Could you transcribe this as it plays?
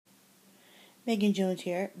Megan Jones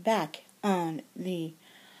here, back on the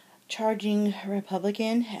Charging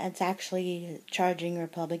Republican. It's actually Charging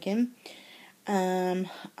Republican. I'm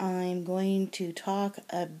going to talk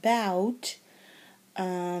about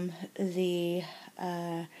the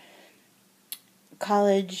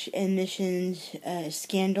college admissions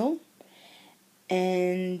scandal.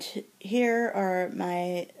 And here are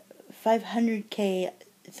my 500K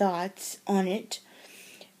thoughts on it.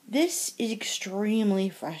 This is extremely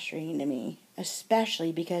frustrating to me,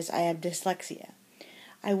 especially because I have dyslexia.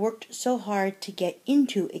 I worked so hard to get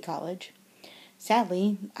into a college.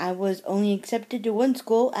 Sadly, I was only accepted to one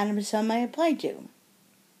school out of some I applied to.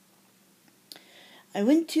 I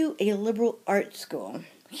went to a liberal arts school.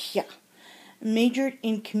 Yeah. Majored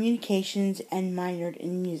in communications and minored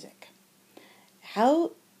in music.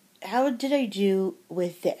 How did I do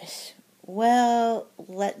with this? Well,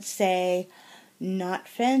 let's say not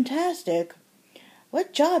fantastic.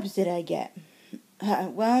 What jobs did I get?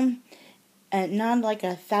 Not like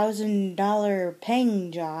 $1,000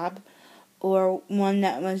 paying job, or one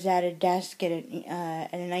that was at a desk at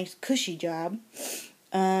a nice cushy job.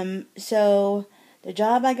 So the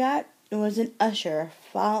job I got was an usher,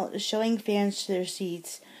 showing fans to their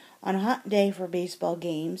seats on a hot day for baseball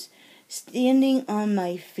games, standing on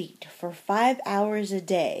my feet for 5 hours a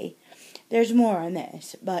day. There's more on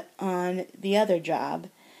this, but on the other job,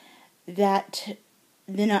 the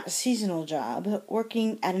not seasonal job,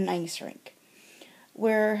 working at an ice rink,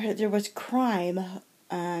 where there was crime,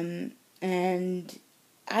 and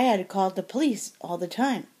I had to call the police all the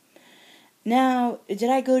time. Now, did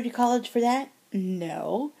I go to college for that?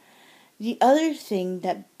 No. The other thing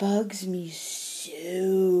that bugs me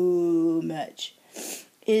so much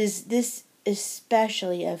is this,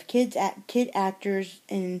 especially of kid actors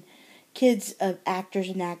and kids of actors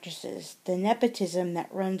and actresses, the nepotism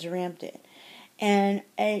that runs rampant. And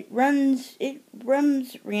it runs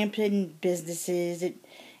rampant in businesses,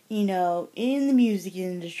 in the music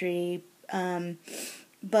industry.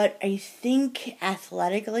 But I think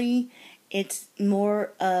athletically, it's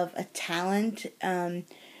more of a talent, a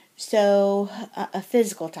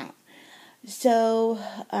physical talent. So,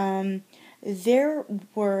 there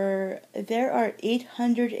are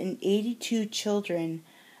 882 children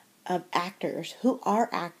of actors who are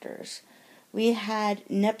actors. We had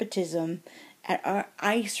nepotism at our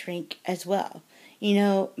ice rink as well.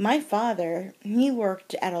 My father, he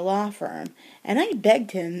worked at a law firm, and I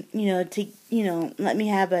begged him, to, let me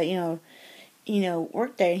have a,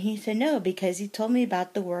 work there. And he said no, because he told me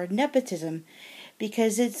about the word nepotism,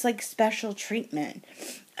 because it's like special treatment.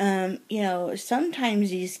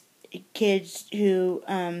 Sometimes these kids who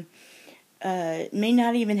may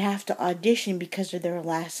not even have to audition because of their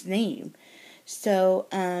last name. So,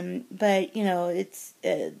 it's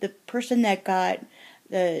the person that got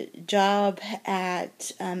the job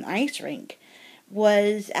at ice rink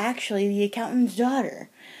was actually the accountant's daughter.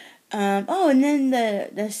 And then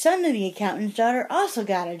the son of the accountant's daughter also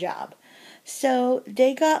got a job. So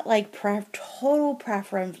they got like total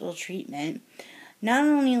preferential treatment. Not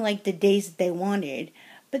only like the days that they wanted,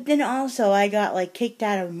 but then also I got like kicked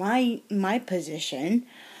out of my position.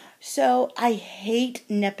 So I hate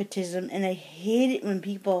nepotism, and I hate it when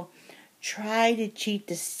people try to cheat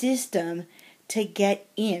the system to get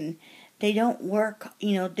in. They don't work,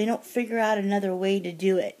 they don't figure out another way to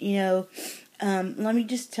do it. Let me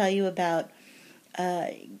just tell you about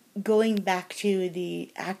going back to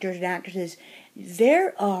the actors and actresses.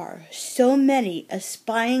 There are so many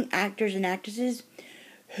aspiring actors and actresses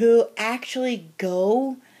who actually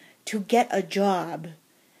go to get a job,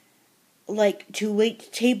 like to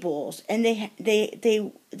wait tables, and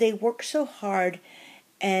they work so hard,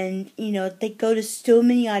 and they go to so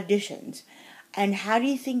many auditions. And how do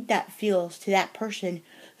you think that feels to that person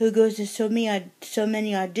who goes to so many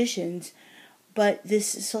auditions, but this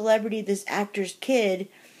celebrity, this actor's kid,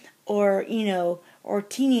 or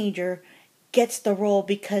teenager gets the role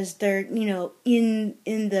because they're in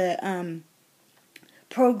the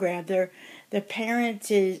program. Their parents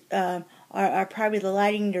are probably the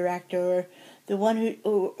lighting director, or the one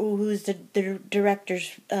who's the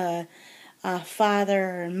director's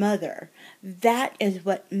father or mother. That is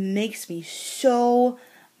what makes me so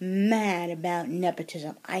mad about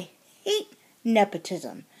nepotism. I hate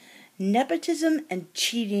nepotism. Nepotism and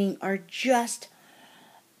cheating are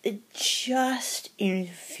it just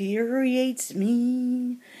infuriates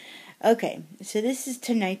me. Okay, so this is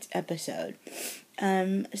tonight's episode.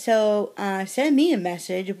 Send me a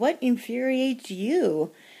message. What infuriates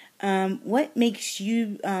you? What makes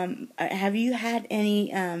you, have you had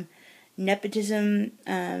any nepotism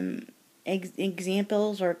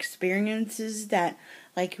examples or experiences that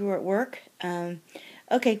like you were at work.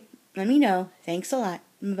 Okay, let me know. Thanks a lot.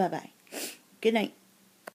 Bye-bye. Good night.